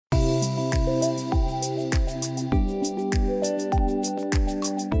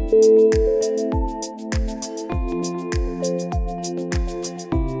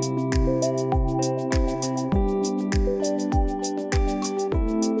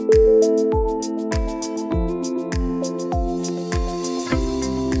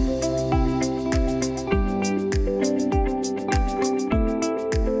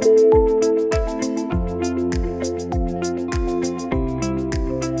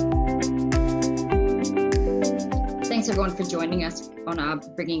everyone for joining us on our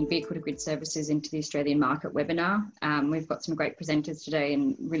Bringing Vehicle to Grid Services into the Australian Market webinar. We've got some great presenters today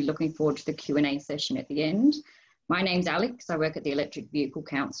and really looking forward to the Q&A session at the end. My name's Alex, I work at the Electric Vehicle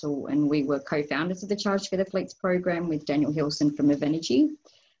Council and we were co-founders of the Charged Together Fleets program with Daniel Hilson from Energy.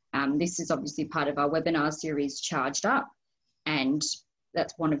 This is obviously part of our webinar series ChargedUP, and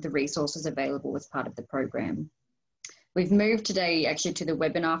that's one of the resources available as part of the program. We've moved today actually to the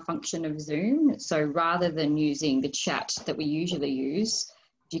webinar function of Zoom. So rather than using the chat that we usually use,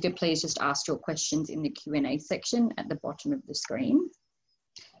 if you could please just ask your questions in the Q&A section at the bottom of the screen.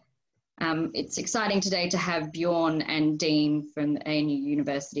 It's exciting today to have Bjorn and Dean from ANU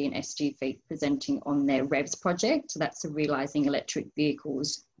University and sgfleet presenting on their REVS project. So that's the Realising Electric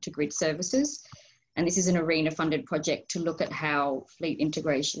Vehicles to Grid Services. And this is an ARENA-funded project to look at how fleet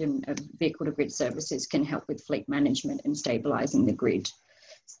integration of vehicle-to-grid services can help with fleet management and stabilising the grid.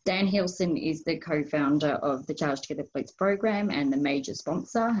 Dan Hilson is the co-founder of the Charged Together Fleets program and the major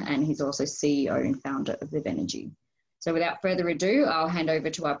sponsor, and he's also CEO and founder of Energy. So without further ado, I'll hand over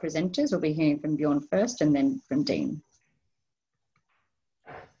to our presenters. We'll be hearing from Bjorn first and then from Dean.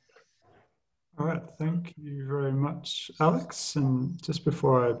 All right, thank you very much, Alex. And just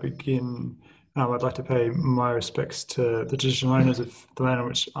before I begin, I'd like to pay my respects to the traditional owners of the land on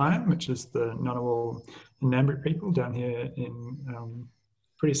which I am, which is the Ngunnawal and Ngambri people down here in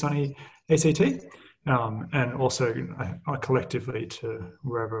pretty sunny ACT, and also collectively to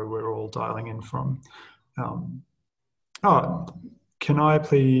wherever we're all dialing in from. Can I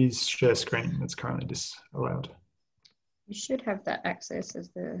please share screen? It's currently disallowed. You should have that access as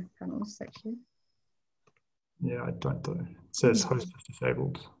the panel section. Yeah, I don't do. It says host is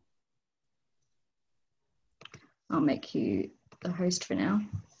disabled. I'll make you the host for now.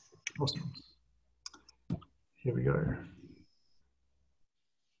 Awesome. Here we go.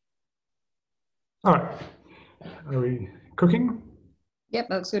 All right. Are we cooking? Yep,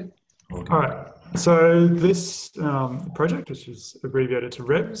 that's good. All right. So this project, which is abbreviated to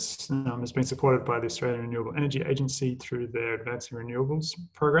REVS, has been supported by the Australian Renewable Energy Agency through their Advancing Renewables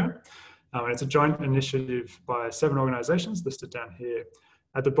program. It's a joint initiative by 7 organisations listed down here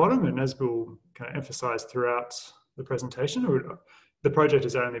at the bottom, and as we'll kind of emphasise throughout the presentation, the project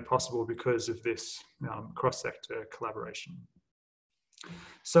is only possible because of this cross-sector collaboration.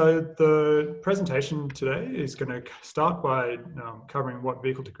 So the presentation today is going to start by covering what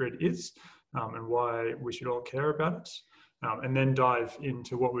vehicle-to-grid is and why we should all care about it, and then dive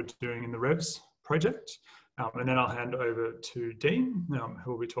into what we're doing in the REVS project. And then I'll hand over to Dean,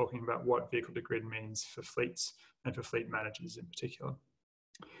 who will be talking about what vehicle-to-grid means for fleets and for fleet managers in particular.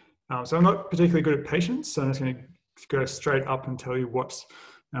 So I'm not particularly good at patience, so I'm just going to go straight up and tell you what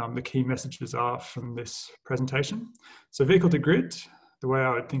the key messages are from this presentation. So vehicle-to-grid, the way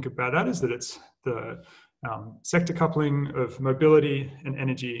I would think about that is that it's the sector coupling of mobility and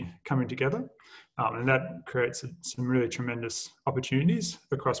energy coming together. And that creates some really tremendous opportunities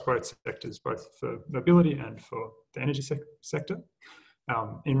across both sectors, both for mobility and for the energy sector.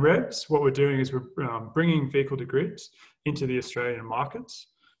 In REVS, what we're doing is we're bringing vehicle-to-grid into the Australian markets,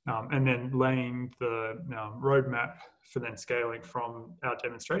 and then laying the roadmap for then scaling from our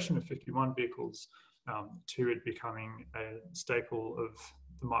demonstration of 51 vehicles to it becoming a staple of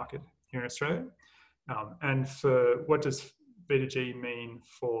the market here in Australia. And for what does V2G mean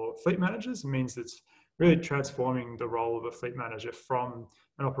for fleet managers? It means it's really transforming the role of a fleet manager from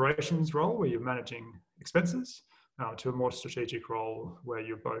an operations role where you're managing expenses to a more strategic role where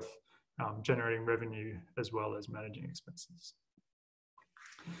you're both generating revenue as well as managing expenses.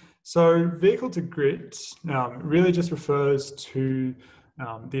 So vehicle-to-grid really just refers to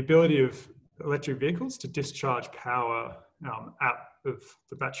the ability of electric vehicles to discharge power out of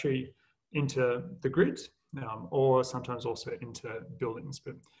the battery into the grid, or sometimes also into buildings,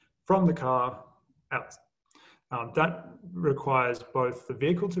 but from the car out. That requires both the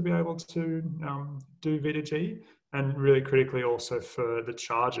vehicle to be able to do V2G, and really critically also for the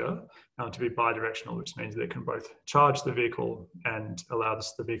charger to be bi-directional, which means that it can both charge the vehicle and allow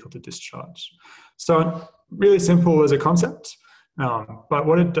the vehicle to discharge. So really simple as a concept, but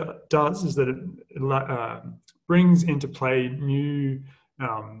what it does is that it brings into play new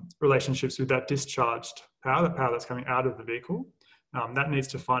relationships with that discharged power, the power that's coming out of the vehicle. That needs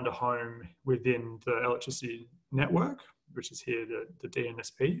to find a home within the electricity network, which is here the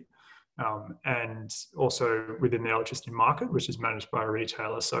DNSP, and also within the electricity market, which is managed by a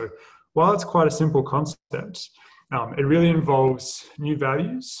retailer. So while it's quite a simple concept, it really involves new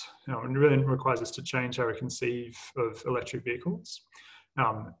values and really requires us to change how we conceive of electric vehicles.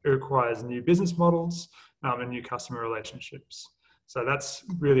 It requires new business models and new customer relationships. So that's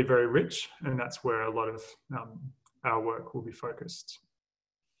really very rich, and that's where a lot of our work will be focused.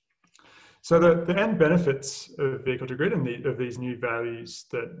 So the end benefits of vehicle to grid and of these new values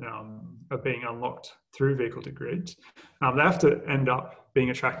that are being unlocked through vehicle to grid, they have to end up being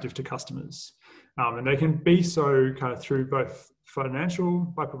attractive to customers. And they can be so kind of through both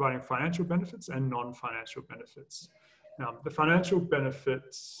by providing financial benefits and non-financial benefits. The financial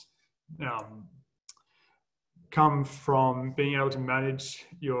benefits come from being able to manage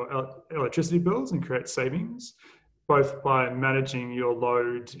your electricity bills and create savings, both by managing your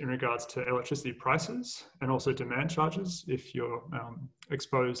load in regards to electricity prices and also demand charges if you're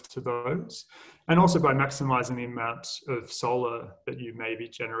exposed to those, and also by maximising the amount of solar that you may be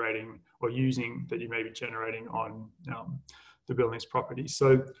generating or using that you may be generating on the building's property.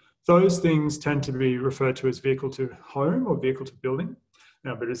 So those things tend to be referred to as vehicle to home or vehicle to building,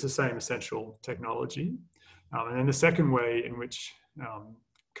 but it's the same essential technology. And then the second way in which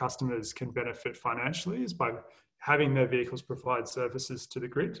customers can benefit financially is by having their vehicles provide services to the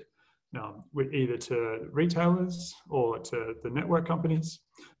grid, either to retailers or to the network companies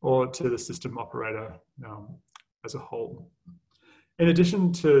or to the system operator as a whole. In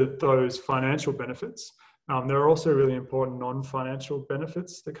addition to those financial benefits, there are also really important non-financial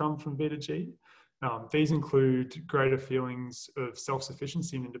benefits that come from V2G. These include greater feelings of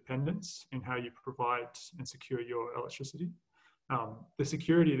self-sufficiency and independence in how you provide and secure your electricity. The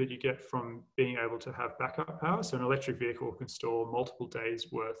security that you get from being able to have backup power. So an electric vehicle can store multiple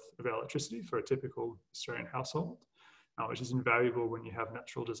days worth of electricity for a typical Australian household, which is invaluable when you have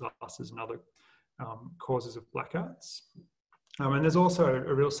natural disasters and other causes of blackouts. And there's also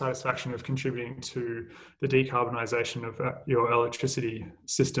a real satisfaction of contributing to the decarbonisation of your electricity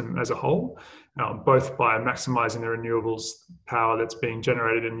system as a whole, both by maximising the renewables power that's being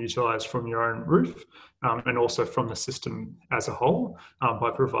generated and utilised from your own roof, and also from the system as a whole,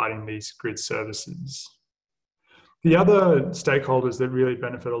 by providing these grid services. The other stakeholders that really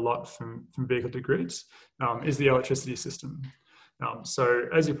benefit a lot from vehicle to grid is the electricity system. So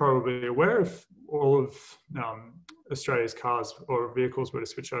as you're probably aware, if all of Australia's cars or vehicles were to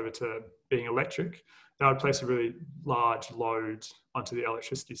switch over to being electric, that would place a really large load onto the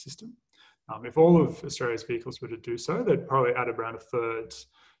electricity system. If all of Australia's vehicles were to do so, they'd probably add around a third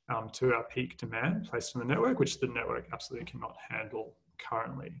to our peak demand placed on the network, which the network absolutely cannot handle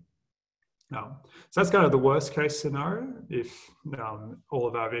currently. So that's kind of the worst case scenario if all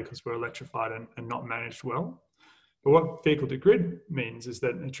of our vehicles were electrified and not managed well. But what vehicle to grid means is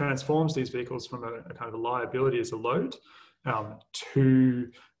that it transforms these vehicles from a kind of a liability as a load to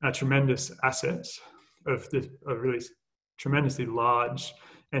a tremendous asset of a really tremendously large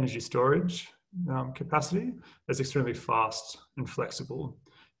energy storage capacity that's extremely fast and flexible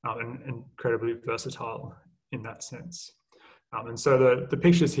and incredibly versatile in that sense. And so the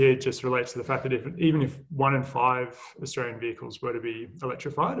pictures here just relate to the fact that even if 1 in 5 Australian vehicles were to be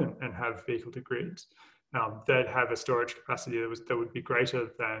electrified and have vehicle to grid, they'd have a storage capacity that would be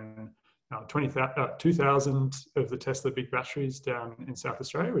greater than 2,000 of the Tesla big batteries down in South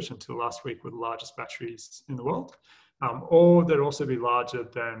Australia, which until last week were the largest batteries in the world, or they'd also be larger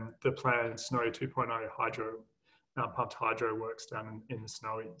than the planned Snowy 2.0 hydro, pumped hydro works down in the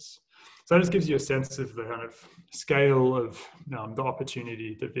Snowies. So that just gives you a sense of the kind of scale of the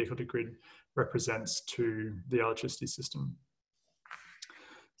opportunity that vehicle to grid represents to the electricity system.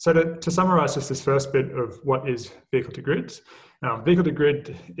 So to summarise just this first bit of what is vehicle to grid, vehicle to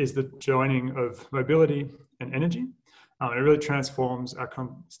grid is the joining of mobility and energy. It really transforms our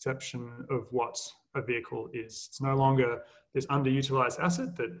conception of what a vehicle is. It's no longer this underutilised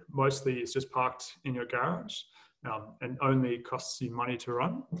asset that mostly is just parked in your garage and only costs you money to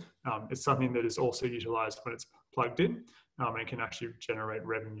run. It's something that is also utilised when it's plugged in and can actually generate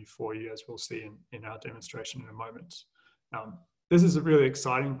revenue for you, as we'll see in our demonstration in a moment. This is a really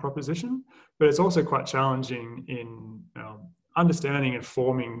exciting proposition, but it's also quite challenging in understanding and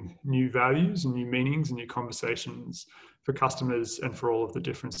forming new values and new meanings and new conversations for customers and for all of the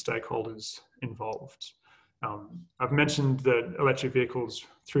different stakeholders involved. I've mentioned that electric vehicles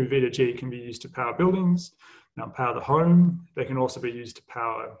through V2G can be used to power buildings, power the home. They can also be used to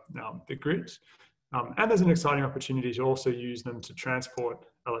power the grid. And there's an exciting opportunity to also use them to transport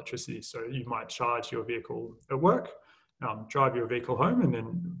electricity. So you might charge your vehicle at work, drive your vehicle home, and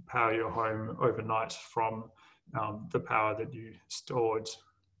then power your home overnight from the power that you stored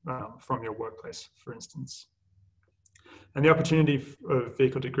from your workplace, for instance. And the opportunity of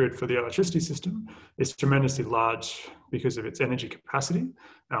vehicle to grid for the electricity system is tremendously large because of its energy capacity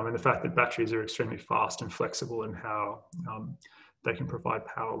and the fact that batteries are extremely fast and flexible in how they can provide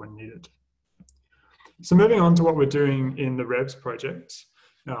power when needed. So moving on to what we're doing in the REVS project,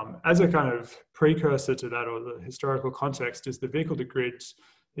 As a kind of precursor to that, or the historical context, is the vehicle-to-grid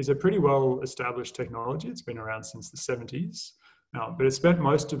is a pretty well-established technology. It's been around since the 70s, but it spent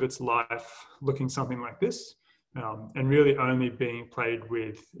most of its life looking something like this, and really only being played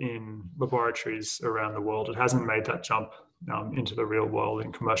with in laboratories around the world. It hasn't made that jump into the real world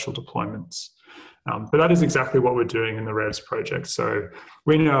in commercial deployments. But that is exactly what we're doing in the REVS project. So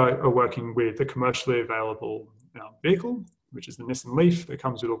we now are working with a commercially available vehicle, which is the Nissan Leaf, that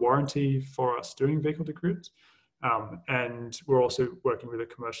comes with a warranty for us doing vehicle-to-grid. And we're also working with a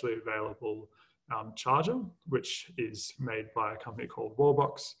commercially available charger, which is made by a company called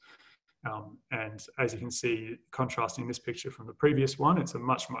Wallbox. And as you can see, contrasting this picture from the previous one, it's a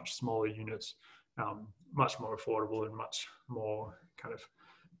much, much smaller unit, much more affordable and much more kind of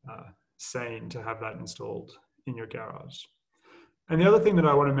sane to have that installed in your garage. And the other thing that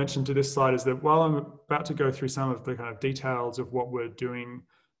I want to mention to this slide is that while I'm about to go through some of the kind of details of what we're doing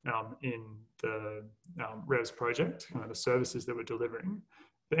in the REVS project, kind of the services that we're delivering,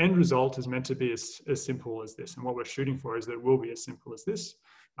 the end result is meant to be as simple as this. And what we're shooting for is that it will be as simple as this,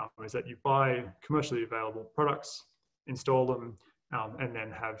 is that you buy commercially available products, install them, and then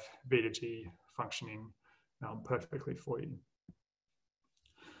have V2G functioning perfectly for you.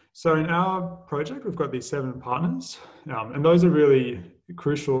 So in our project, we've got these 7 partners, and those are really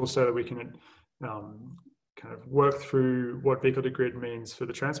crucial so that we can kind of work through what vehicle-to-grid means for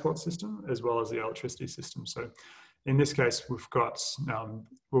the transport system as well as the electricity system. So in this case, we've got,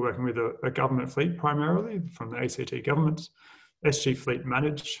 we're working with a government fleet primarily from the ACT government. sgfleet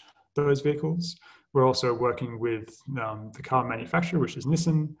manage those vehicles. We're also working with the car manufacturer, which is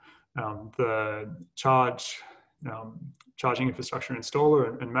Nissan, the charging infrastructure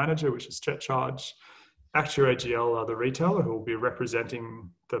installer and manager, which is JetCharge. Actua AGL are the retailer who will be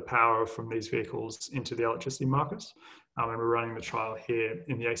representing the power from these vehicles into the electricity market. And we're running the trial here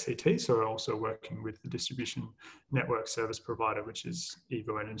in the ACT, so we're also working with the distribution network service provider, which is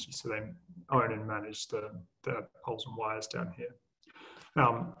Evo Energy. So they own and manage the poles and wires down here.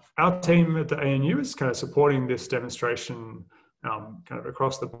 Our team at the ANU is kind of supporting this demonstration kind of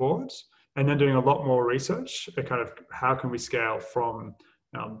across the board, and then doing a lot more research at kind of how can we scale from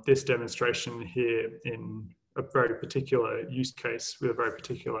this demonstration here in a very particular use case with a very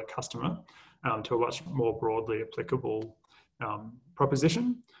particular customer to a much more broadly applicable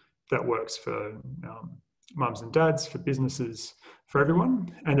proposition that works for mums and dads, for businesses, for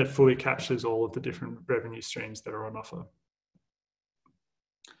everyone, and it fully captures all of the different revenue streams that are on offer.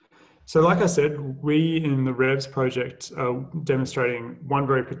 So like I said, we in the REVS project are demonstrating one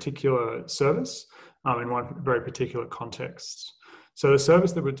very particular service in one very particular context. So the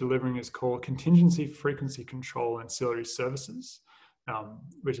service that we're delivering is called Contingency Frequency Control Ancillary Services,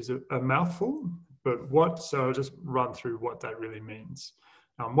 which is a mouthful, but so I'll just run through what that really means.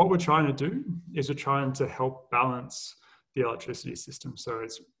 What we're trying to do is we're trying to help balance the electricity system. So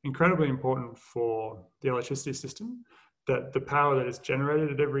it's incredibly important for the electricity system that the power that is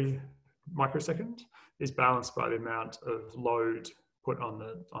generated at every microsecond is balanced by the amount of load put on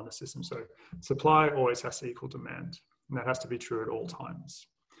the system. So supply always has to equal demand, and that has to be true at all times.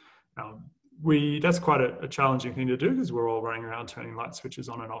 That's quite a challenging thing to do because we're all running around turning light switches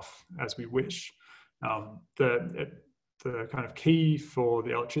on and off as we wish. The kind of key for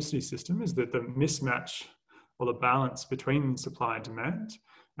the electricity system is that the mismatch or the balance between supply and demand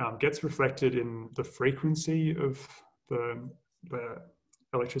gets reflected in the frequency of the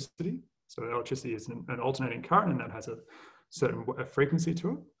electricity. So electricity is an alternating current, and that has a certain frequency to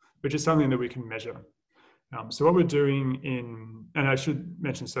it, which is something that we can measure. So what we're doing and I should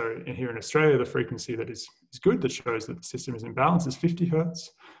mention, so here in Australia, the frequency that is good, that shows that the system is in balance, is 50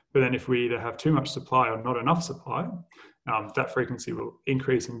 hertz. But then if we either have too much supply or not enough supply, that frequency will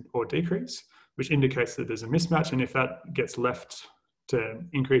increase or decrease, which indicates that there's a mismatch. And if that gets left to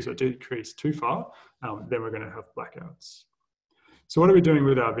increase or decrease too far, then we're going to have blackouts. So what are we doing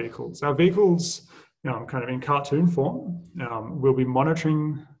with our vehicles? Our vehicles, kind of in cartoon form, will be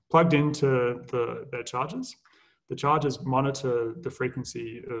monitoring, plugged into their chargers. The chargers monitor the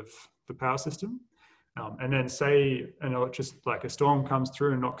frequency of the power system. And then say like a storm comes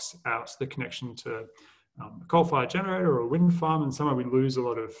through and knocks out the connection to a coal-fired generator or a wind farm, and somewhere we lose a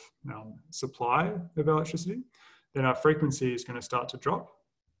lot of supply of electricity, then our frequency is going to start to drop.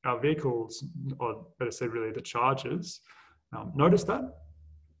 Our vehicles, or better said, really the chargers, notice that.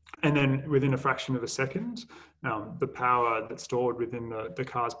 And then within a fraction of a second, the power that's stored within the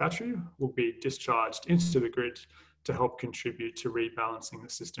car's battery will be discharged into the grid to help contribute to rebalancing the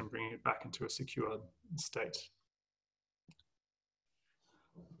system, bringing it back into a secure state.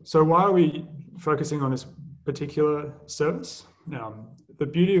 So why are we focusing on this particular service? the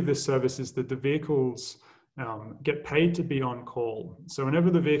beauty of this service is that the vehicles get paid to be on call. So whenever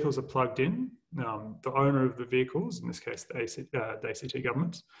the vehicles are plugged in, the owner of the vehicles, in this case the ACT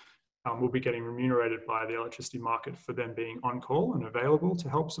government, will be getting remunerated by the electricity market for them being on call and available to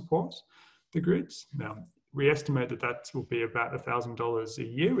help support the grids. We estimate that that will be about $1,000 a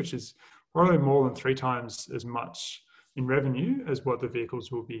year, which is probably more than 3 times as much in revenue as what the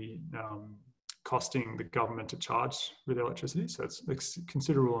vehicles will be costing the government to charge with electricity. So it's a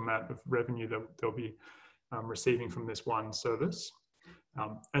considerable amount of revenue that they'll be receiving from this one service.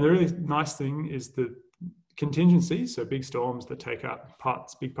 And the really nice thing is that contingencies, so big storms that take out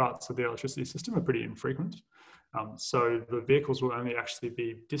big parts of the electricity system, are pretty infrequent. So the vehicles will only actually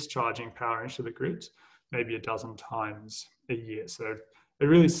be discharging power into the grid maybe a dozen times a year. So it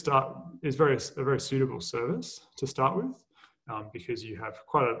really is a very suitable service to start with, because you have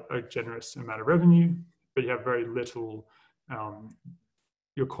quite a generous amount of revenue, but you have very little.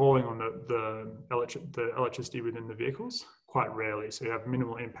 You're calling on the electricity within the vehicles quite rarely, so you have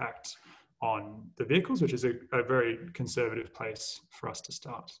minimal impact on the vehicles, which is a very conservative place for us to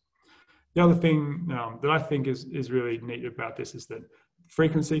start. The other thing that I think is really neat about this is that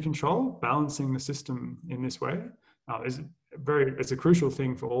frequency control, balancing the system in this way, it's a crucial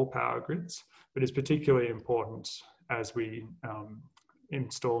thing for all power grids, but it's particularly important as we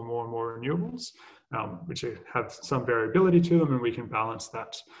install more and more renewables, which have some variability to them, and we can balance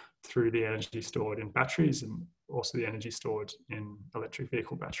that through the energy stored in batteries and also the energy stored in electric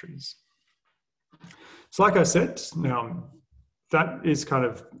vehicle batteries. So like I said, that is kind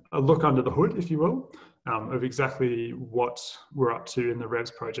of a look under the hood, if you will, of exactly what we're up to in the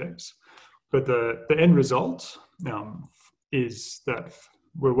REVS project. But the end result is that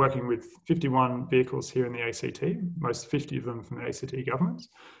we're working with 51 vehicles here in the ACT, most 50 of them from the ACT government.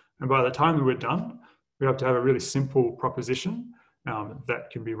 And by the time that we're done, we have to have a really simple proposition that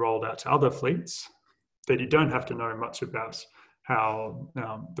can be rolled out to other fleets, that you don't have to know much about how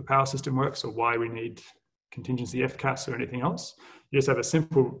the power system works or why we need contingency FCAS or anything else. You just have a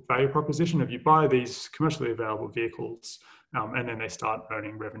simple value proposition of you buy these commercially available vehicles and then they start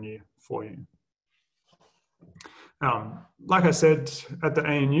earning revenue for you. Like I said, at the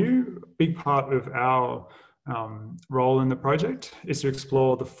ANU, a big part of our role in the project is to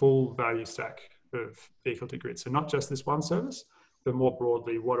explore the full value stack of vehicle to grid. So not just this one service, but more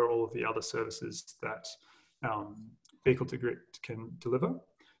broadly, what are all of the other services that vehicle to grid can deliver?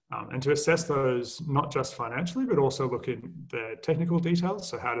 And to assess those, not just financially, but also look in the technical details.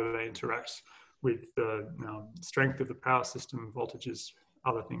 So how do they interact with the strength of the power system, voltages,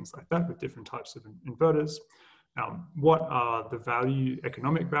 other things like that with different types of inverters? What are the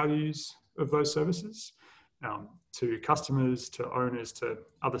economic values of those services to customers, to owners, to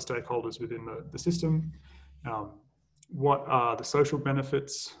other stakeholders within the system? What are the social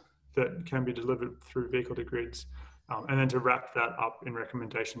benefits that can be delivered through vehicle to grids? And then to wrap that up in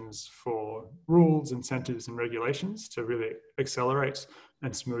recommendations for rules, incentives, and regulations to really accelerate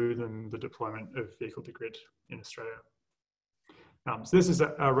and smoothen the deployment of vehicle to grid in Australia. So this is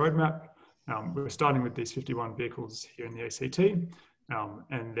our roadmap. We're starting with these 51 vehicles here in the ACT,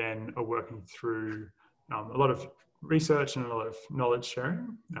 and then are working through a lot of research and a lot of knowledge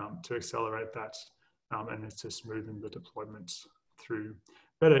sharing to accelerate that and to smoothen the deployment through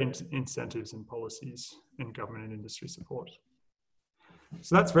better incentives and policies in government and industry support.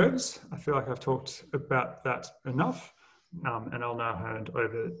 So that's REVS. I feel like I've talked about that enough, and I'll now hand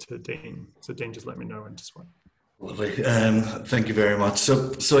over to Dean. So Dean, just let me know when to swipe. Lovely. Thank you very much.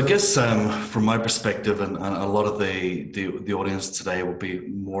 So I guess from my perspective, and a lot of the audience today will be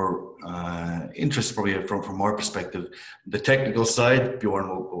more interested probably from our perspective. The technical side,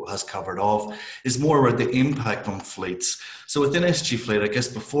 Bjorn has covered off, is more about the impact on fleets. So within sgfleet, I guess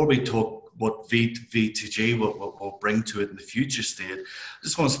before we talk what V2G will bring to it in the future state, I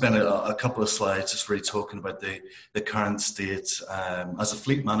just want to spend a couple of slides just really talking about the current state. As a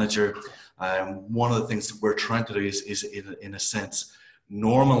fleet manager, one of the things that we're trying to do is in a sense,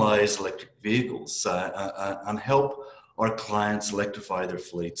 normalize electric vehicles and help our clients electrify their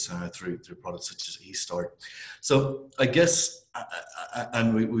fleets through products such as eStart. So I guess,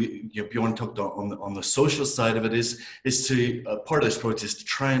 and Bjorn talked on the social side of it, is to part of this approach is to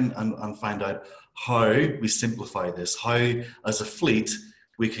try and find out how we simplify this, how as a fleet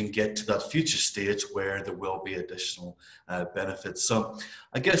we can get to that future stage where there will be additional benefits. So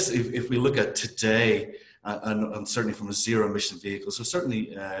I guess if we look at today, and certainly from a zero emission vehicle, so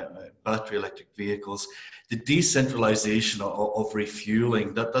certainly battery electric vehicles, the decentralization of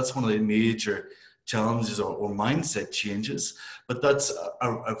refueling, that's one of the major challenges or mindset changes, but that's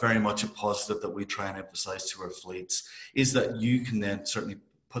a very much a positive that we try and emphasize to our fleets, is that you can then certainly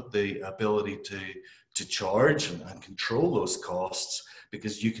put the ability to charge and control those costs,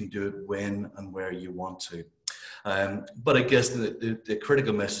 because you can do it when and where you want to. But I guess the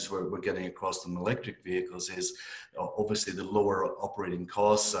critical message we're getting across from electric vehicles is obviously the lower operating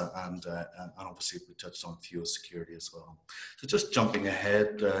costs, and obviously we touched on fuel security as well. So just jumping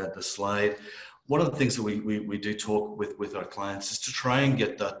ahead the slide, one of the things that we do talk with our clients is to try and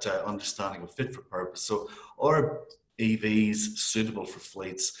get that understanding of fit for purpose. So are EVs suitable for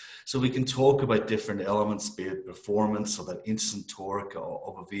fleets? So we can talk about different elements, be it performance, or that instant torque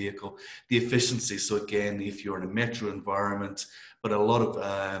of a vehicle, the efficiency. So again, if you're in a metro environment, but a lot of,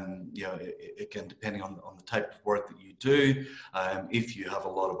 again, depending on the type of work that you do, if you have a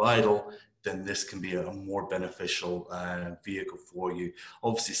lot of idle, then this can be a more beneficial vehicle for you.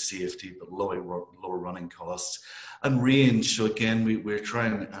 Obviously safety, but lower running costs. And range, so again, we're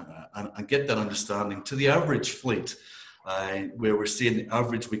trying and get that understanding to the average fleet, where we're seeing the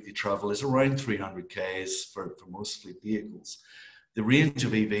average weekly travel is around 300 Ks for most fleet vehicles. The range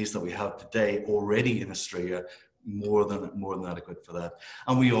of EVs that we have today already in Australia, more than adequate for that.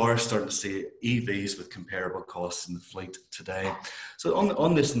 And we are starting to see EVs with comparable costs in the fleet today. So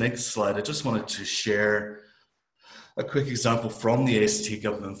on this next slide, I just wanted to share a quick example from the ACT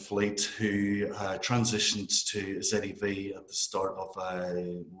government fleet, who transitioned to ZEV at the start of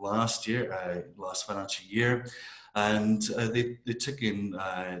last financial year. And they took in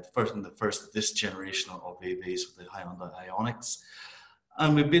the first of this generation of EVs with the Hyundai Ioniqs.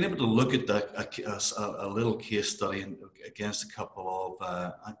 And we've been able to look at that, a little case study against a couple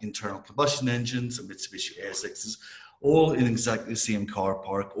of internal combustion engines and Mitsubishi ASXs, all in exactly the same car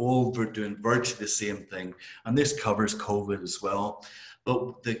park, all doing virtually the same thing. And this covers COVID as well.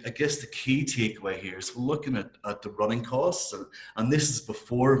 But I guess the key takeaway here is we're looking at the running costs, and this is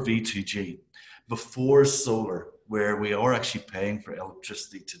before V2G, before solar, where we are actually paying for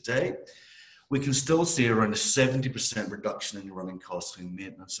electricity today. We can still see around a 70% reduction in the running costs between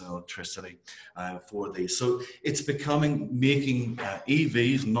maintenance and electricity for these. So it's making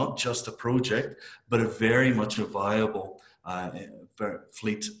EVs not just a project, but a very much a viable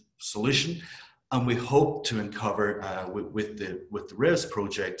fleet solution. And we hope to uncover with the REVS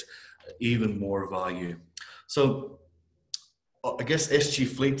project even more value. So I guess SG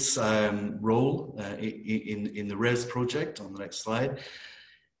Fleet's role in the REVS project, on the next slide.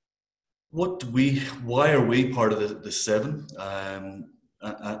 Why are we part of the seven?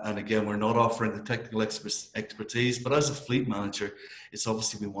 And again, we're not offering the technical expertise, but as a fleet manager, it's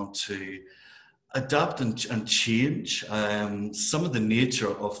obviously we want to adapt and change some of the nature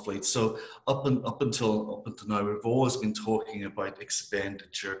of fleets. So up until now, we've always been talking about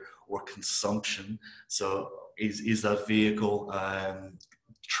expenditure or consumption. So is that vehicle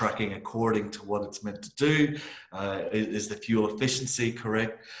tracking according to what it's meant to do? Is the fuel efficiency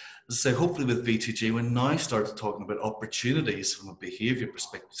correct? So hopefully with V2G, we're now started talking about opportunities from a behaviour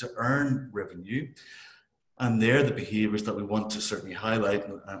perspective to earn revenue. And they're the behaviours that we want to certainly highlight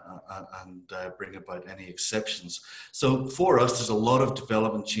and bring about any exceptions. So for us, there's a lot of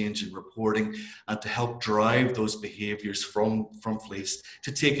development, change in reporting, and to help drive those behaviours from fleets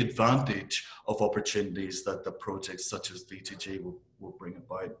to take advantage of opportunities that the projects such as V2G will bring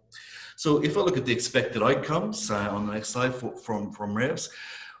about. So if I look at the expected outcomes on the next slide from REVS,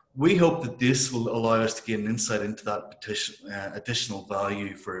 we hope that this will allow us to gain insight into that additional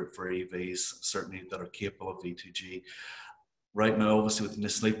value for EVs, certainly that are capable of V2G. Right now, obviously with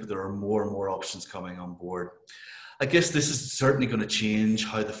Nisleep, but there are more and more options coming on board. I guess this is certainly going to change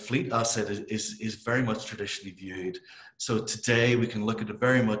how the fleet asset is very much traditionally viewed. So today we can look at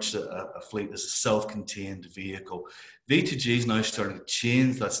very much a fleet as a self-contained vehicle. V2G is now starting to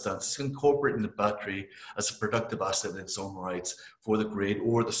change that stance. It's incorporating the battery as a productive asset in its own rights for the grid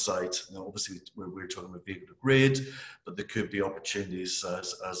or the site. Now, obviously, we're talking about vehicle to grid, but there could be opportunities,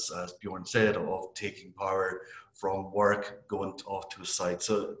 as Bjorn said, of taking power from work going off to a site.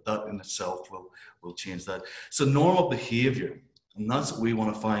 So that in itself will change that. So normal behaviour, and that's what we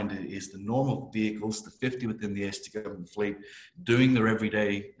want to find, is the normal vehicles, the 50 within the ST government fleet, doing their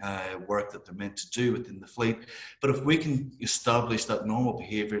everyday work that they're meant to do within the fleet. But if we can establish that normal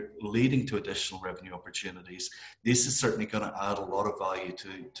behaviour leading to additional revenue opportunities, this is certainly going to add a lot of value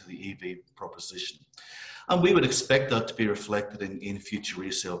to the EV proposition. And we would expect that to be reflected in future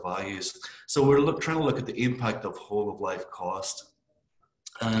resale values. So we're trying to look at the impact of whole of life cost.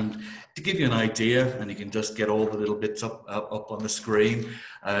 And to give you an idea, and you can just get all the little bits up on the screen,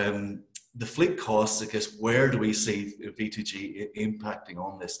 the fleet costs, I guess, where do we see V2G impacting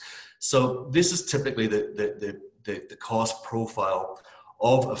on this? So this is typically the cost profile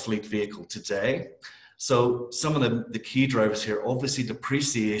of a fleet vehicle today. So some of the key drivers here, obviously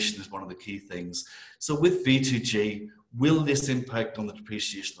depreciation is one of the key things. So with V2G, will this impact on the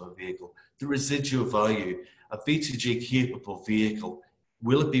depreciation of a vehicle? The residual value, a V2G capable vehicle,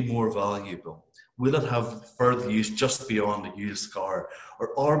 will it be more valuable? Will it have further use just beyond a used car?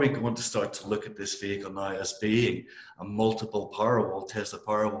 Or are we going to start to look at this vehicle now as being a multiple Powerwall, Tesla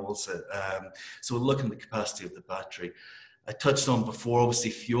Powerwalls? So we're looking at the capacity of the battery. I touched on before, obviously,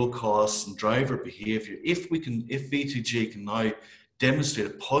 fuel costs and driver behavior. If V2G can now demonstrate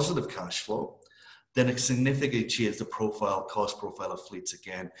a positive cash flow, then it significantly changes the cost profile of fleets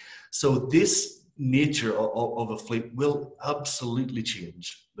again. So this nature of a fleet will absolutely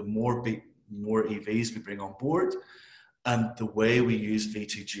change. The more EVs we bring on board, and the way we use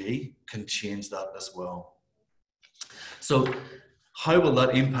V2G can change that as well. So how will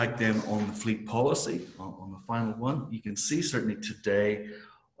that impact then on the fleet policy? On the final one, you can see certainly today,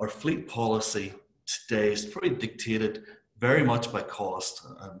 our fleet policy today is pretty dictated very much by cost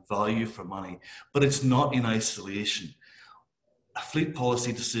and value for money, but it's not in isolation. A fleet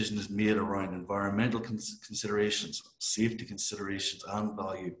policy decision is made around environmental considerations, safety considerations, and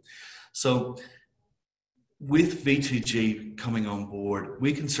value. So with V2G coming on board,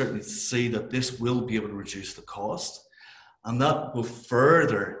 we can certainly see that this will be able to reduce the cost, and that will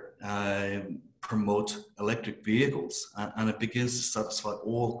further promote electric vehicles, and it begins to satisfy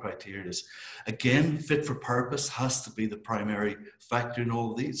all criteria. Again, fit for purpose has to be the primary factor in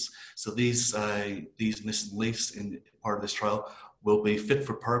all of these. So these Nissan Leafs in part of this trial will be fit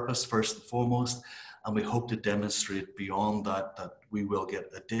for purpose first and foremost, and we hope to demonstrate beyond that we will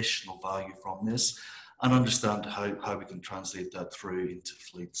get additional value from this and understand how we can translate that through into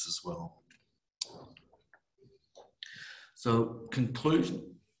fleets as well. So conclusion.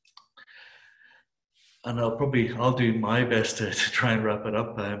 And I'll do my best to try and wrap it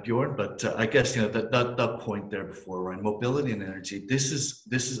up, Bjorn. But I guess that point there before around mobility and energy, this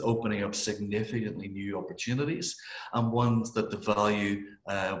is opening up significantly new opportunities, and ones that the value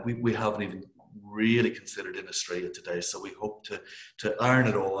we haven't even really considered in Australia today. So we hope to iron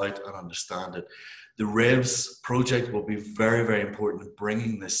it all out and understand it. The REVS project will be very, very important in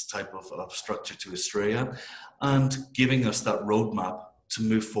bringing this type of structure to Australia and giving us that roadmap to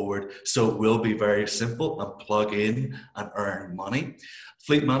move forward. So it will be very simple and plug in and earn money.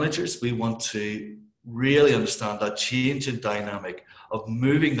 Fleet managers, we want to really understand that change in dynamic of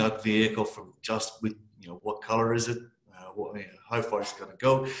moving that vehicle from just with, what color is it, how far it's going to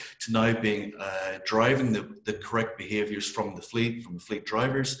go, to now being driving the correct behaviors from the fleet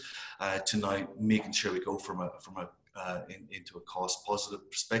drivers, to now making sure we go into a cost positive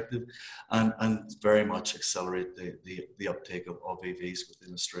perspective, and very much accelerate the uptake of EVs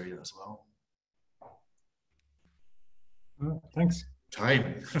within Australia as well. Thanks.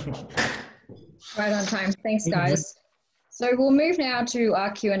 Time. Right on time. Thanks, guys. So we'll move now to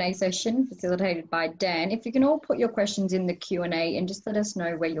our Q&A session facilitated by Dan. If you can all put your questions in the Q&A and just let us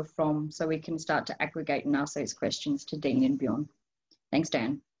know where you're from so we can start to aggregate and ask those questions to Dean and Bjorn. Thanks,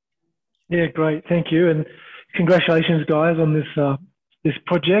 Dan. Yeah, great. Thank you. And congratulations, guys, on this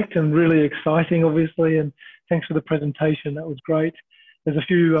project, and really exciting, obviously. And thanks for the presentation. That was great. There's a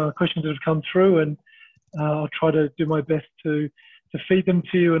few questions that have come through, and I'll try to do my best to feed them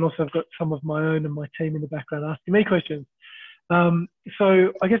to you. And also I've got some of my own and my team in the background asking me questions.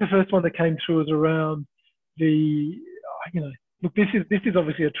 So I guess the first one that came through was around look, this is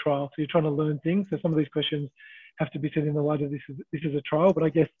obviously a trial, so you're trying to learn things. So some of these questions have to be said in the light of this is a trial. But I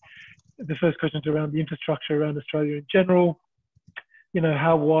guess the first question is around the infrastructure around Australia in general.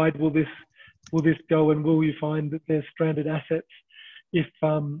 How wide will this go, and will you find that there's stranded assets if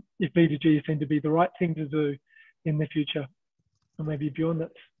V2G seem to be the right thing to do in the future? Or maybe Bjorn,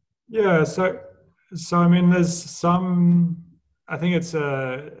 that's... Yeah, so I mean, there's some... I think it's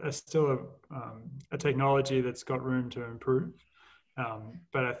still a technology that's got room to improve.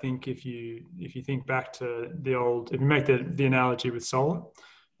 But I think if you think back to if you make the analogy with solar,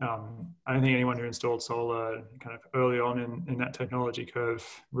 I don't think anyone who installed solar kind of early on in that technology curve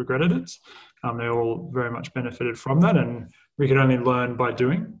regretted it. They all very much benefited from that, and we can only learn by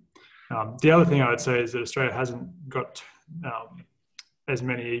doing. The other thing I would say is that Australia hasn't got as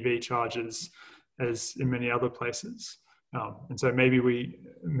many EV chargers as in many other places. And so maybe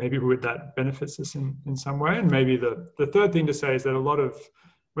that benefits us in some way. And maybe the third thing to say is that a lot of,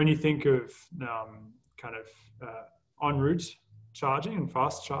 when you think of en route charging and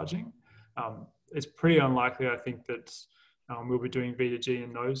fast charging, it's pretty unlikely, I think, that we'll be doing V2G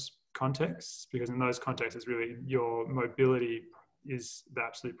in those contexts, because in those contexts, it's really your mobility is the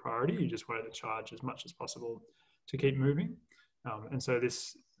absolute priority. You just want it to charge as much as possible to keep moving. And so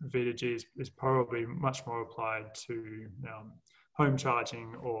this V2G is probably much more applied to home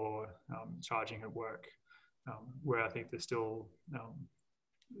charging or charging at work, where I think there's still, I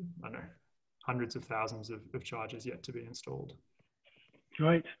don't know, hundreds of thousands of chargers yet to be installed.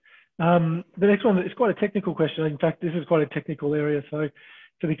 Great. The next one is quite a technical question. In fact, this is quite a technical area. So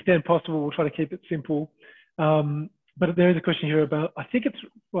to the extent possible, we'll try to keep it simple. But there is a question here about, I think it's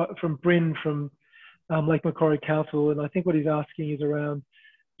from Bryn from Lake Macquarie Council. And I think what he's asking is around,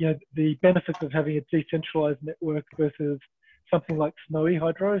 the benefits of having a decentralized network versus something like snowy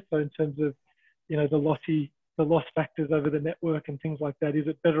hydro. So in terms of, the loss factors over the network and things like that, is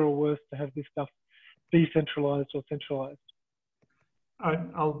it better or worse to have this stuff decentralized or centralized?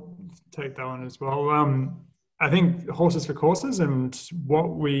 I'll take that one as well. I think horses for courses, and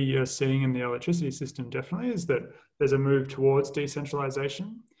what we are seeing in the electricity system definitely is that there's a move towards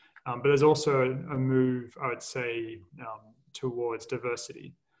decentralization, but there's also a move, I would say, towards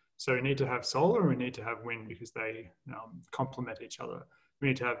diversity. So we need to have solar and we need to have wind because they complement each other. We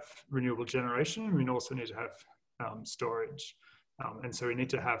need to have renewable generation and we also need to have storage. And so we need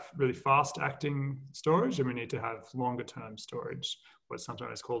to have really fast acting storage and we need to have longer term storage, what's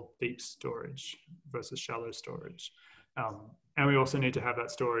sometimes called deep storage versus shallow storage. And we also need to have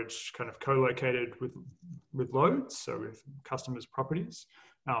that storage kind of co-located with loads, so with customers' properties,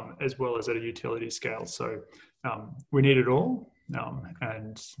 as well as at a utility scale. So we need it all,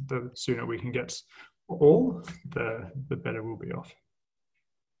 and the sooner we can get all, the better we'll be off.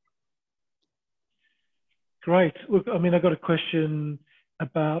 Great. Look, I mean, I got a question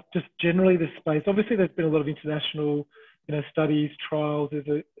about just generally the space. Obviously, there's been a lot of international, studies, trials.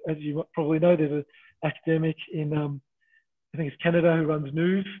 As you probably know, there's an academic in, I think it's Canada, who runs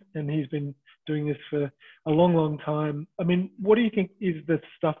NUV, and he's been doing this for a long, long time. I mean, what do you think is the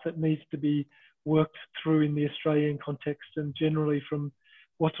stuff that needs to be worked through in the Australian context and generally from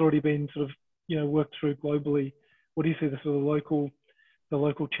what's already been sort of, worked through globally? What do you see the sort of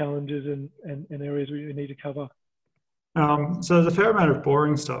local challenges and areas we need to cover? So there's a fair amount of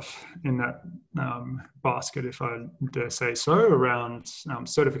boring stuff in that basket, if I dare say so, around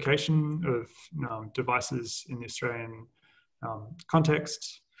certification of devices in the Australian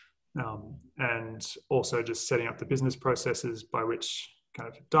context, and also just setting up the business processes by which kind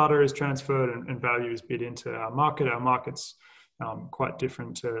of data is transferred and value is bid into our market. Our market's quite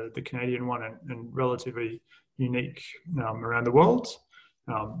different to the Canadian one and relatively unique around the world.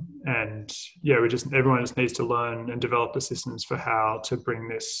 And yeah, everyone just needs to learn and develop the systems for how to bring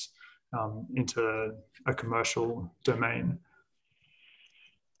this into a commercial domain.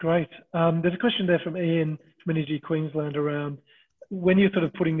 Great. There's a question there from Ian from Energy Queensland around, when you're sort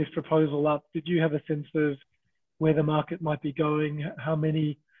of putting this proposal up, did you have a sense of where the market might be going? How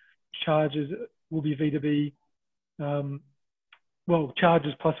many chargers will be V2B? Well,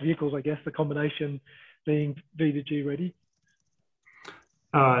 chargers plus vehicles, I guess, the combination being V2G ready?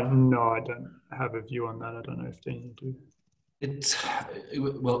 No, I don't have a view on that. I don't know if Dean, you do.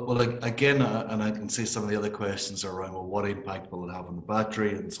 Well, again, and I can see some of the other questions around, well, what impact will it have on the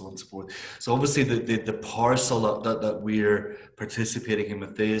battery and so on and so forth. So obviously the parcel that we're participating in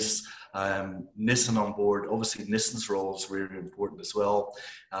with this, Nissan on board, obviously Nissan's role is really important as well.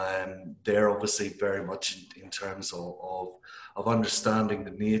 They're obviously very much in terms of understanding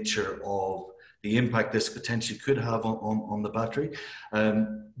the nature of the impact this potentially could have on the battery.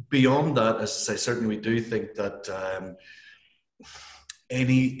 Beyond that, as I say, certainly we do think that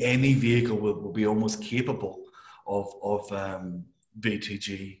any vehicle will be almost capable of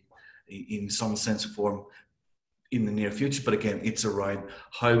V2G in some sense or form in the near future. But again, it's around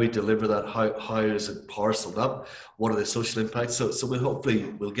how we deliver that, how is it parceled up, what are the social impacts. So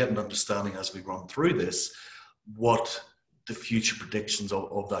we'll get an understanding as we run through this, what the future predictions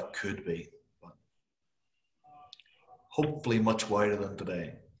of that could be. Hopefully much wider than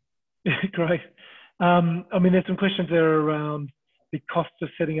today. Great. I mean, there's some questions there around the cost of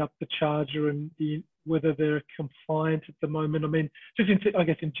setting up the charger and whether they're compliant at the moment. I mean, just I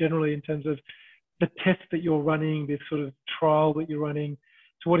guess in generally in terms of the test that you're running, this sort of trial that you're running,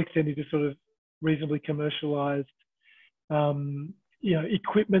 to what extent is it sort of reasonably commercialized?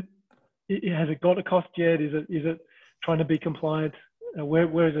 Equipment, has it got a cost yet? Is it trying to be compliant?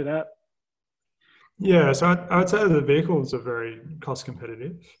 Where is it at? Yeah, so I would say the vehicles are very cost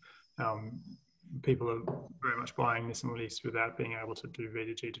competitive. People are very much buying Nissan Leafs without being able to do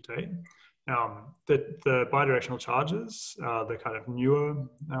V2G today. The bidirectional chargers are the kind of newer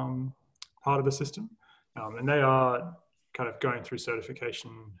part of the system, and they are kind of going through certification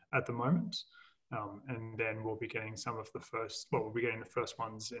at the moment. And then we'll be getting we'll be getting the first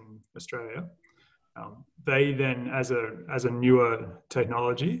ones in Australia. They then, as a newer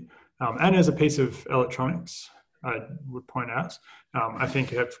technology and as a piece of electronics, I would point out, I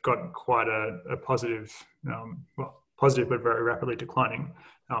think have got quite a positive, positive but very rapidly declining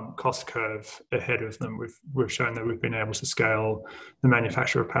cost curve ahead of them. We've shown that we've been able to scale the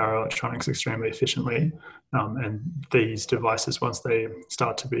manufacture of power electronics extremely efficiently, and these devices, once they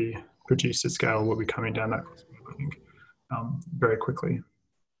start to be produced at scale, will be coming down that cost curve, I think, very quickly.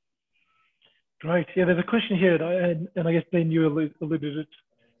 Great. Yeah, there's a question here, and I guess, Dean, you alluded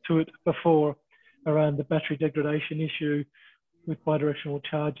to it before, around the battery degradation issue with bidirectional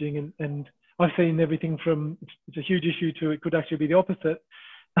charging. And I've seen everything from it's a huge issue to it could actually be the opposite.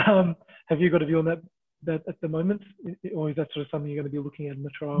 Have you got a view on that at the moment? Or is that sort of something you're going to be looking at in the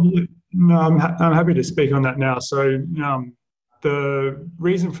trial? No, I'm happy to speak on that now. So the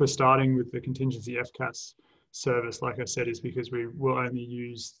reason for starting with the contingency FCAS service, like I said, is because we will only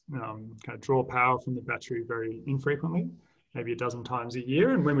use kind of draw power from the battery very infrequently, maybe a dozen times a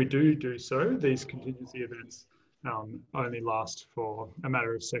year. And when we do so, these contingency events only last for a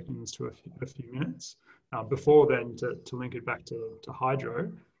matter of seconds to a few minutes. Before then, to link it back to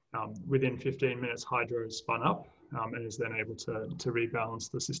hydro, within 15 minutes, hydro is spun up and is then able to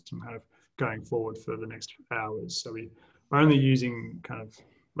rebalance the system kind of going forward for the next hours. So we're only using kind of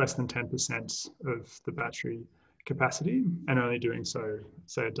less than 10% of the battery capacity, and only doing so,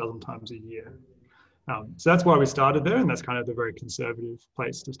 say, a dozen times a year. So that's why we started there, and that's kind of the very conservative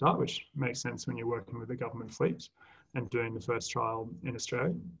place to start, which makes sense when you're working with a government fleet and doing the first trial in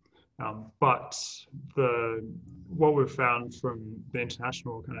Australia. But what we've found from the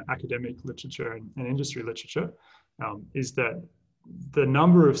international kind of academic literature and industry literature is that the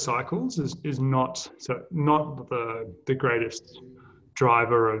number of cycles is not the greatest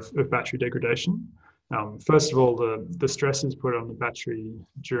driver of battery degradation. First of all, the stresses put on the battery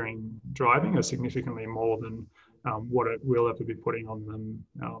during driving are significantly more than what it will ever be putting on them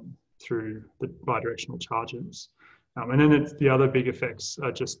through the bidirectional charges. And then the other big effects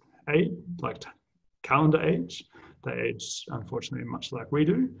are just age, like calendar age. They age, unfortunately, much like we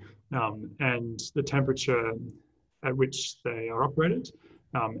do, and the temperature at which they are operated,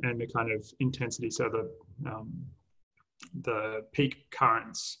 and the kind of intensity. So the peak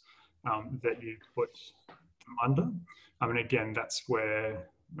currents that you put them under. And again, that's where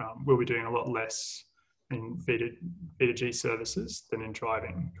we'll be doing a lot less in V2G services than in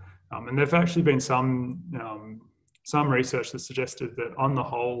driving. And there've actually been some research that suggested that on the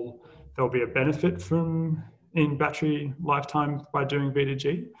whole, there'll be a benefit in battery lifetime by doing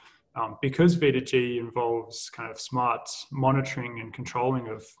V2G. Because V2G involves kind of smart monitoring and controlling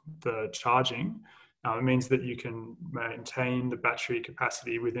of the charging, it means that you can maintain the battery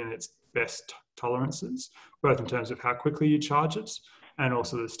capacity within its best tolerances, both in terms of how quickly you charge it and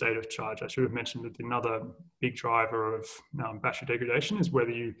also the state of charge. I should have mentioned that another big driver of battery degradation is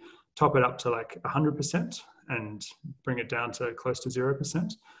whether you top it up to like 100% and bring it down to close to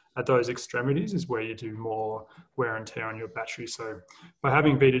 0%. At those extremities is where you do more wear and tear on your battery. So by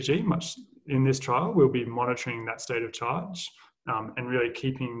having V2G, much in this trial, we'll be monitoring that state of charge and really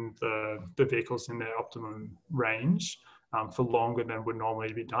keeping the vehicles in their optimum range for longer than would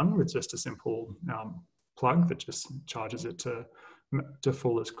normally be done with just a simple plug that just charges it to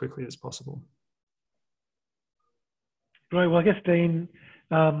full as quickly as possible. Great. Well, I guess, Dean,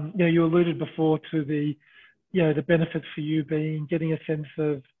 you alluded before to the benefits for you being getting a sense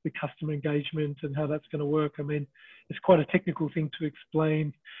of the customer engagement and how that's going to work. I mean, it's quite a technical thing to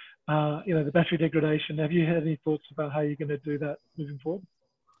explain, the battery degradation. Have you had any thoughts about how you're going to do that moving forward?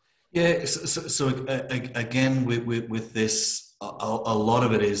 Yeah, so again, with this, a lot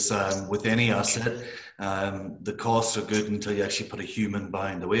of it is with any asset, the costs are good until you actually put a human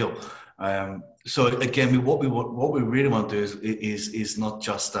behind the wheel. So again, what we really want to do is not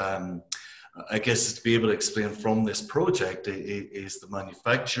just, I guess, to be able to explain from this project is the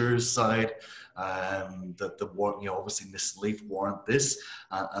manufacturer's side, that the warrant, obviously this leaf warrant this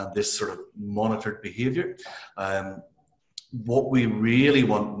and this sort of monitored behaviour. What we really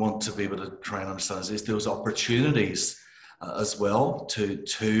want to be able to try and understand is those opportunities as well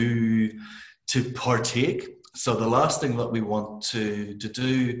to partake. So the last thing that we want to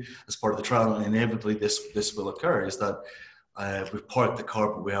do as part of the trial, and inevitably this will occur, is that we've parked the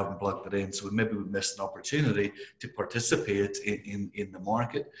car but we haven't plugged it in, so maybe we missed an opportunity to participate in the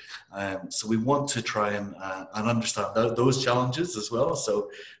market. So we want to try and understand those challenges as well. So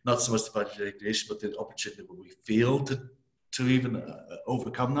not so much the battery degradation, but the opportunity where we fail to even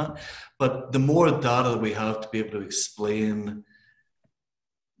overcome that. But the more data that we have to be able to explain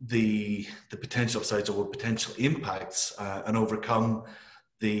the potential upsides or potential impacts and overcome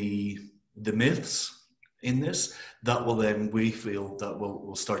the myths in this, that will then, we feel, that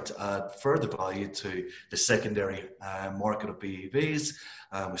will start to add further value to the secondary market of BEVs.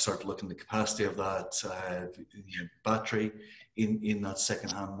 We start to look at the capacity of that battery in that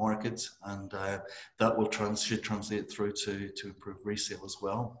second-hand market, and that will should translate through to improve resale as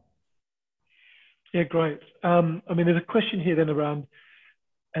well. Yeah, great. I mean, there's a question here then around,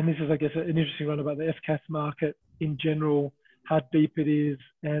 and this is, I guess, an interesting one about the FCAS market in general, how deep it is,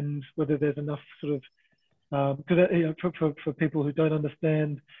 and whether there's enough sort of, because for people who don't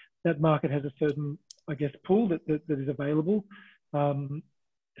understand, that market has a certain, I guess, pool that is available.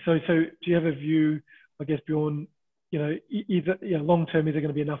 So do you have a view, I guess, Bjorn, either long term, is there going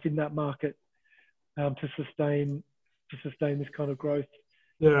to be enough in that market to sustain this kind of growth?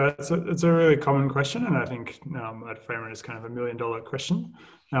 Yeah, it's a really common question, and I think I'd frame it as kind of $1 million question.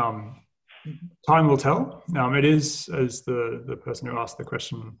 Time will tell. It is, as the person who asked the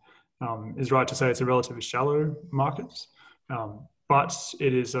question is right to say, it's a relatively shallow market, but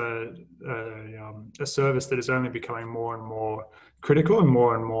it is a service that is only becoming more and more critical and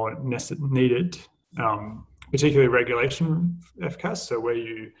more needed, particularly regulation FCAS, so where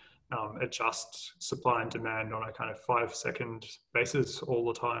you adjust supply and demand on a kind of 5-second basis all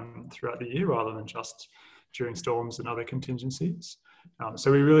the time throughout the year, rather than just during storms and other contingencies.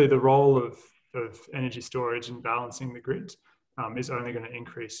 So the role of energy storage and balancing the grid is only going to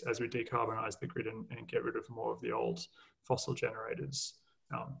increase as we decarbonize the grid and get rid of more of the old fossil generators.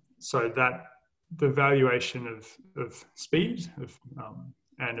 So that the valuation of speed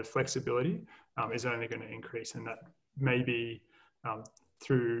and of flexibility is only going to increase, and that may be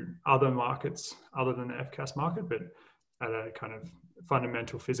through other markets other than the FCAS market, but at a kind of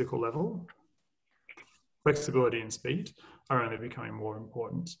fundamental physical level, flexibility and speed are only becoming more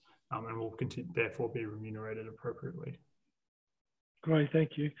important, and will therefore be remunerated appropriately. Great,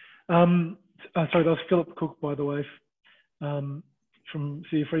 thank you. Sorry, that was Philip Cook, by the way, from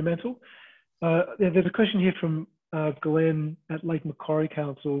City of Fremantle. There's a question here from Glenn at Lake Macquarie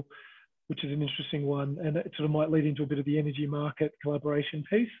Council, which is an interesting one, and it sort of might lead into a bit of the energy market collaboration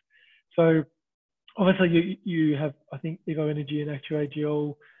piece. So obviously you have, I think, Evo Energy and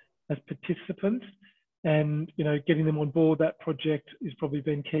ActuAGL as participants, and getting them on board that project has probably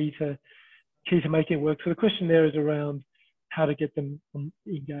been key to making it work. So the question there is around how to get them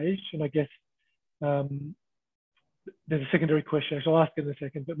engaged, and I guess there's a secondary question. I'll ask it in a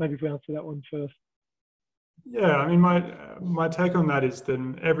second, but maybe if we answer that one first. Yeah, I mean, my take on that is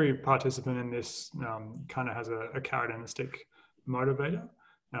that every participant in this kind of has a carrot and a stick motivator.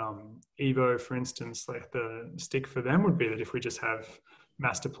 Evo, for instance, like the stick for them would be that if we just have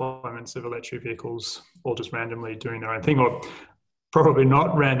mass deployments of electric vehicles all just randomly doing their own thing, or probably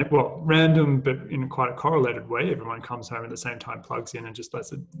not random, well, random, but in quite a correlated way, everyone comes home at the same time, plugs in and just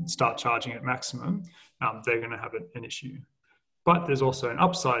lets it start charging at maximum, they're going to have an issue. But there's also an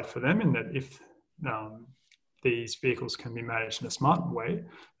upside for them in that if these vehicles can be managed in a smart way,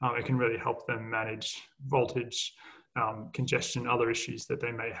 it can really help them manage voltage, congestion, other issues that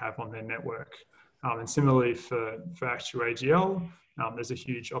they may have on their network. And similarly for ActuAGL, there's a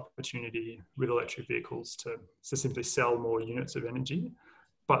huge opportunity with electric vehicles to simply sell more units of energy.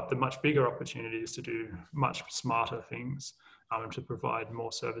 But the much bigger opportunity is to do much smarter things and to provide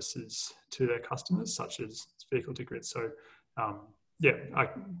more services to their customers, such as vehicle to grid. So yeah, I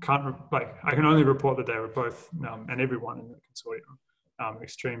can only report that they were both, and everyone in the consortium,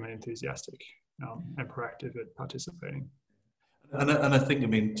 extremely enthusiastic and proactive at participating. And I think, I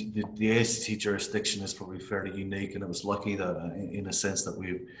mean, the ACT jurisdiction is probably fairly unique, and it was lucky that, in a sense, that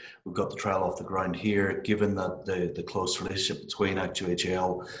we've got the trial off the ground here, given that the close relationship between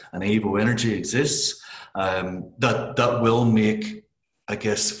ActuAGL and Evo Energy exists. That will make, I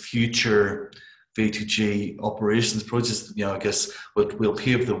guess, future V2G operations projects, I guess, will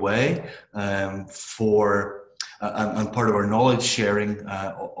pave the way for. And part of our knowledge sharing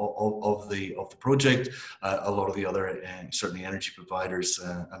of the project, a lot of the other certainly energy providers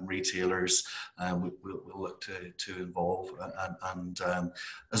and retailers will look to involve and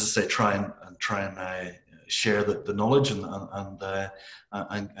as I say, try and share the knowledge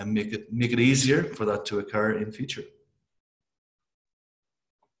and make it easier for that to occur in future.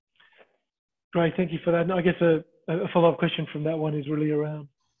 Great, thank you for that. And I guess a follow-up question from that one is really around,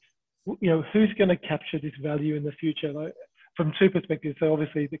 who's going to capture this value in the future? Like, from two perspectives, so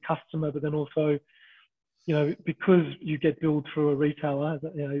obviously the customer, but then also, because you get billed through a retailer,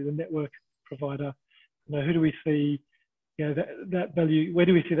 the network provider, who do we see, that value, where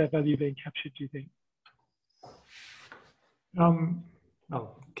do we see that value being captured, do you think?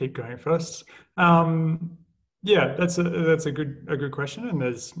 I'll keep going first. Yeah, that's a good question, and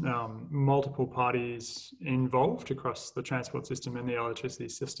there's multiple parties involved across the transport system and the electricity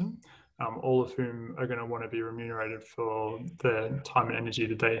system, all of whom are going to want to be remunerated for the time and energy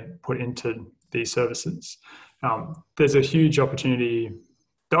that they put into these services. There's a huge opportunity.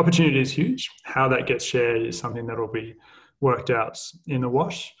 The opportunity is huge. How that gets shared is something that will be worked out in the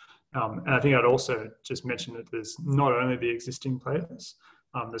wash. And I think I'd also just mention that there's not only the existing players,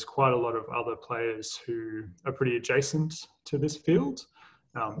 there's quite a lot of other players who are pretty adjacent to this field,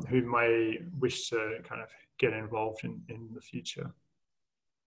 who may wish to kind of get involved in the future.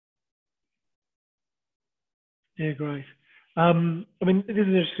 Yeah, great. I mean, this is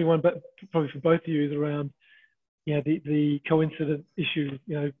an interesting one, but probably for both of you, is around, the coincident issue.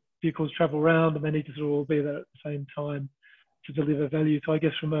 Vehicles travel around and they need to sort of all be there at the same time to deliver value. So I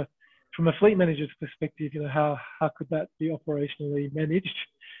guess from a fleet manager's perspective, how could that be operationally managed?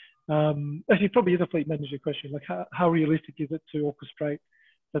 Actually, it probably is a fleet manager question. Like, how realistic is it to orchestrate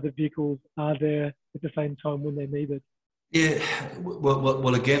so that vehicles are there at the same time when they're needed? Yeah,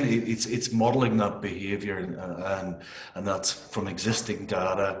 well, again, it's modelling that behaviour, and that's from existing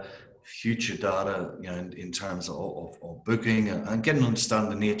data, future data, in terms of booking, and getting to understand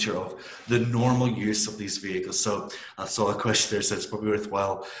the nature of the normal use of these vehicles. So I saw a question there says it's probably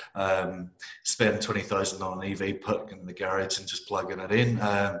worthwhile spend 20,000 on an EV, put it in the garage and just plugging it in.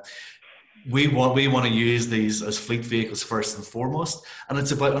 We want to use these as fleet vehicles first and foremost, and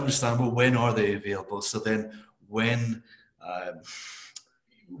it's about understanding, well, when are they available? So then when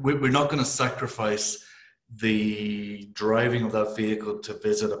we're not going to sacrifice the driving of that vehicle to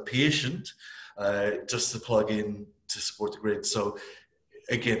visit a patient just to plug in to support the grid. So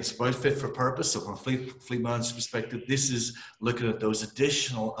again, it's about fit for purpose. So from a fleet manager's perspective, this is looking at those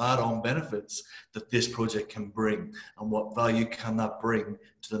additional add-on benefits that this project can bring, and what value can that bring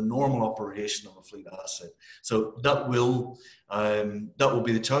to the normal operation of a fleet asset. So that will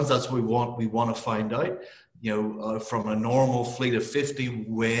be the challenge. That's what we want to find out. From a normal fleet of 50,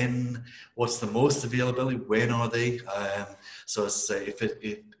 what's the most availability? When are they? So as I say,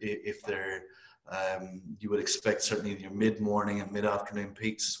 if they're, you would expect certainly your mid-morning and mid-afternoon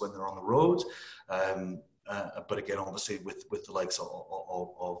peaks is when they're on the road. But again, obviously with the likes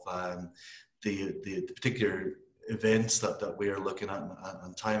of the particular events that we are looking at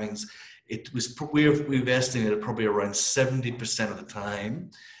and timings, we've estimated probably around 70% of the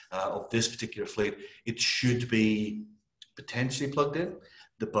time of this particular fleet, it should be potentially plugged in,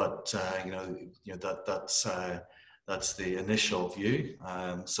 but that's the initial view.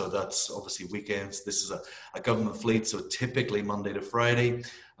 So that's obviously weekends. This is a government fleet, so typically Monday to Friday.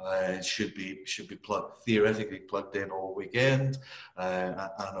 It should be theoretically plugged in all weekend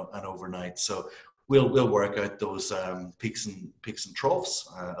and overnight. So we'll work out those peaks and troughs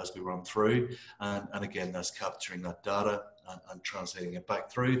as we run through, and again, that's capturing that data and translating it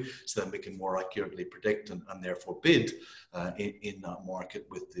back through, so then we can more accurately predict and therefore bid in that market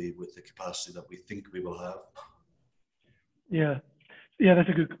with the capacity that we think we will have. Yeah, that's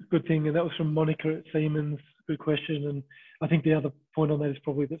a good thing, and that was from Monica at Siemens. Good question, and I think the other point on that is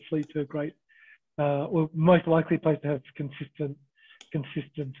probably that fleets are great, most likely place to have consistent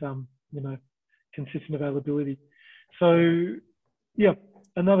availability. So,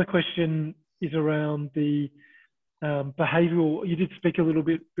 another question is around the behavioural. You did speak a little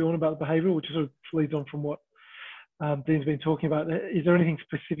bit, Bjorn, about the behavioural, which sort of leads on from what Dean's been talking about. Is there anything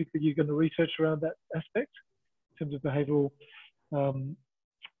specific that you're going to research around that aspect in terms of behavioural,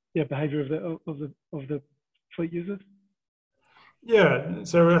 behaviour of the fleet users? Yeah,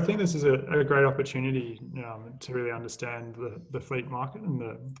 so I think this is a great opportunity to really understand the fleet market and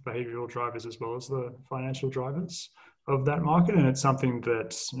the behavioural drivers as well as the financial drivers of that market. And it's something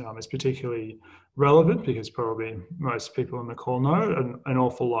that is particularly relevant because probably most people on the call know an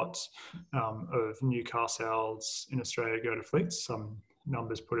awful lot of new car sales in Australia go to fleets. Some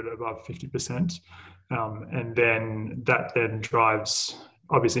numbers put it above 50%. And then that drives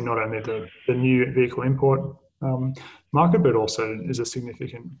obviously not only the new vehicle import market, but also is a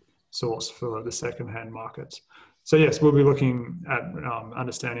significant source for the second-hand market. So yes, we'll be looking at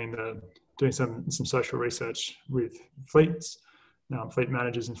understanding doing some social research with fleets, fleet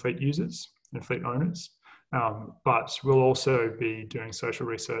managers and fleet users and fleet owners. But we'll also be doing social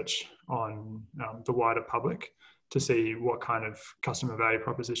research on the wider public to see what kind of customer value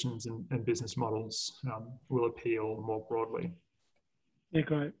propositions and business models will appeal more broadly. Yeah,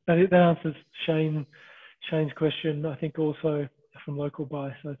 great. That answers Shane's question, I think, also from local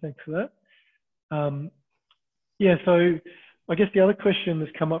buy. So thanks for that. Yeah, so I guess the other question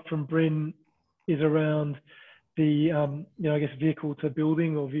that's come up from Bryn is around the, I guess vehicle to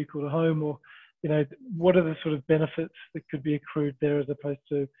building or vehicle to home, or, what are the sort of benefits that could be accrued there as opposed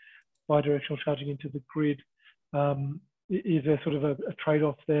to bi-directional charging into the grid? Is there sort of a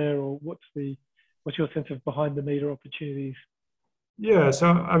trade-off there, or what's your sense of behind the meter opportunities? Yeah, so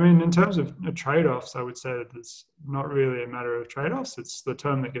I mean, in terms of trade-offs, I would say that it's not really a matter of trade-offs. It's the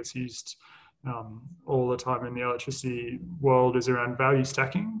term that gets used all the time in the electricity world is around value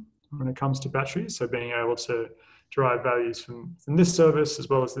stacking when it comes to batteries. So being able to derive values from this service as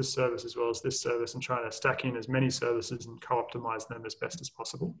well as this service as well as this service, and trying to stack in as many services and co-optimize them as best as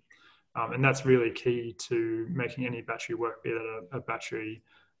possible. And that's really key to making any battery work, be that a battery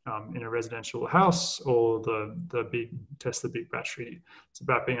in a residential house or the big Tesla big battery. It's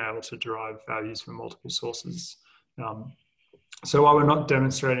about being able to derive values from multiple sources. So while we're not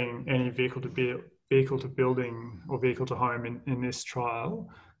demonstrating any vehicle to building or vehicle to home in this trial,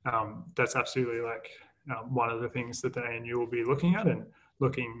 that's absolutely one of the things that the ANU will be looking at, and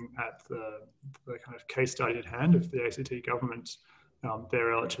looking at the kind of case study at hand of the ACT government,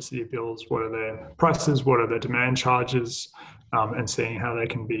 their electricity bills, what are their prices, what are their demand charges, and seeing how they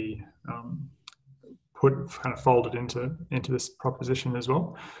can be folded into this proposition as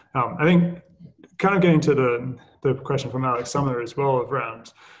well. I think kind of getting to the question from Alex Summer as well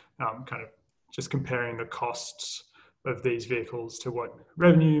around kind of just comparing the costs of these vehicles to what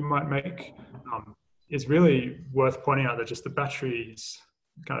revenue you might make, is really worth pointing out that just the batteries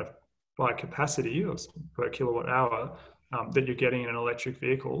kind of by capacity or per kilowatt hour that you're getting in an electric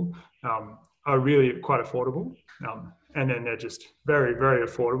vehicle are really quite affordable. And then they're just very, very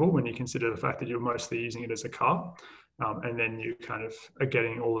affordable when you consider the fact that you're mostly using it as a car. And then you kind of are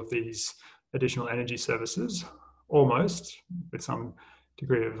getting all of these additional energy services, almost with some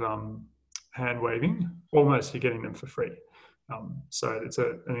degree of hand waving, almost you're getting them for free. So it's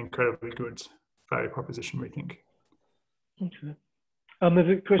an incredibly good value proposition, we think. Okay.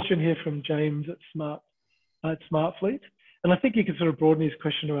 There's a question here from James at SmartFleet. And I think you can sort of broaden his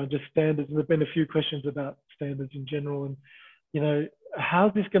question around just standards. And there've been a few questions about standards in general. And,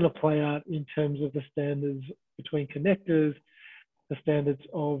 how's this going to play out in terms of the standards between connectors, the standards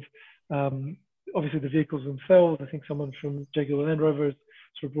of obviously the vehicles themselves? I think someone from Jaguar Land Rover has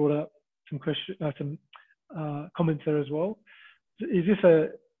sort of brought up some comments there as well. Is this a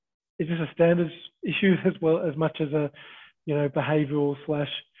standards issue as well as much as a behavioural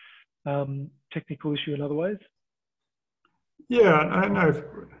 / technical issue in other ways? Yeah, I don't know.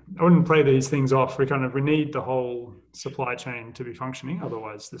 I wouldn't play these things off. We need the whole supply chain to be functioning.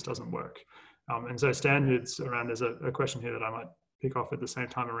 Otherwise, this doesn't work. And so standards around, there's a question here that I might pick off at the same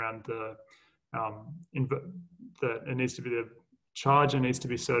time around it needs to be the charger needs to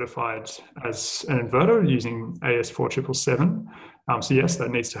be certified as an inverter using AS4777. So yes,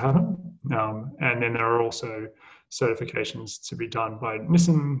 that needs to happen. And then there are also certifications to be done by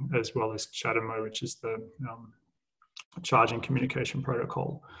Nissan as well as ChargedUP, which is the charging communication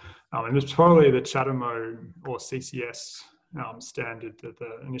protocol. And it's probably the ChargedUP or CCS standard that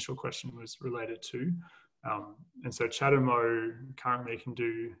the initial question was related to. And so ChargedUP currently can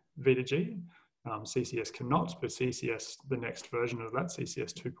do V2G, CCS cannot, but CCS, the next version of that,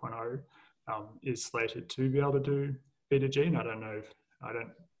 CCS 2.0, is slated to be able to do V2G. And I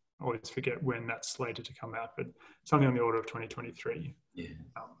don't always forget when that's slated to come out, but something on the order of 2023. Yeah,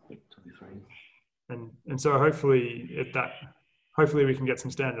 23. And so hopefully we can get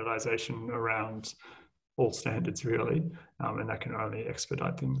some standardization around all standards really, and that can only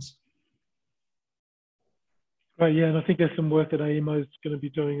expedite things. Right, yeah, and I think there's some work that AEMO is going to be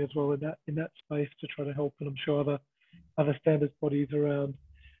doing as well in that space to try to help, and I'm sure other standards bodies around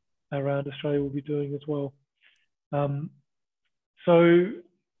Australia will be doing as well. So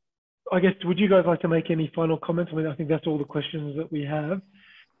I guess, would you guys like to make any final comments? I mean, I think that's all the questions that we have.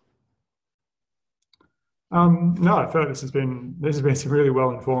 No, I feel like this has been some really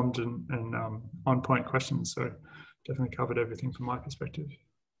well informed and on point questions. So definitely covered everything from my perspective.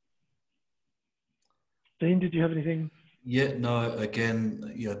 Dean, did you have anything? Yeah, no,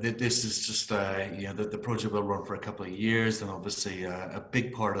 again, this is just, the project will run for a couple of years, and obviously a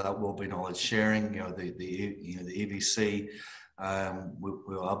big part of that will be knowledge sharing. The EVC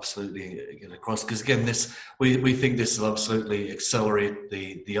we'll absolutely get across, because again, we think this will absolutely accelerate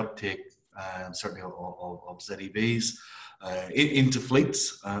the uptake, certainly of ZEVs into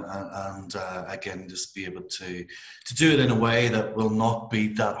fleets, and again, just be able to do it in a way that will not be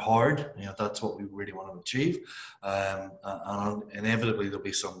that hard. That's what we really want to achieve, and inevitably there'll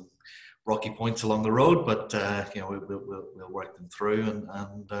be some rocky points along the road, but you know, we'll work them through,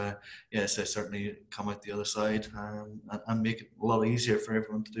 and yeah, so certainly come out the other side and make it a lot easier for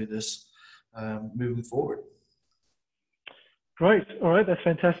everyone to do this moving forward. Great. All right, that's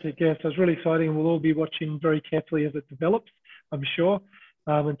fantastic. Yeah, so it's really exciting, and we'll all be watching very carefully as it develops, I'm sure.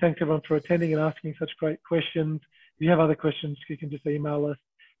 And thanks everyone for attending and asking such great questions. If you have other questions, you can just email us.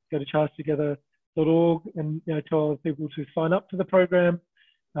 Go to chargetogether.org and tell other people to sign up to the program.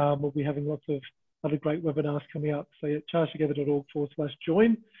 We'll be having lots of other great webinars coming up. So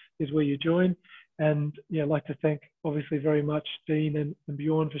chargetogether.org/join is where you join. And yeah, I'd like to thank obviously very much Dean and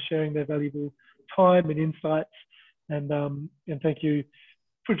Bjorn for sharing their valuable time and insights. And thank you,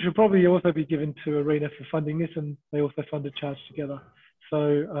 which will probably also be given to Arena for funding this, and they also funded Charge Together.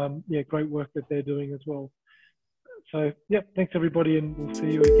 So yeah, great work that they're doing as well. So yeah, thanks everybody, and we'll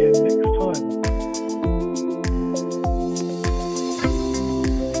see you again next time.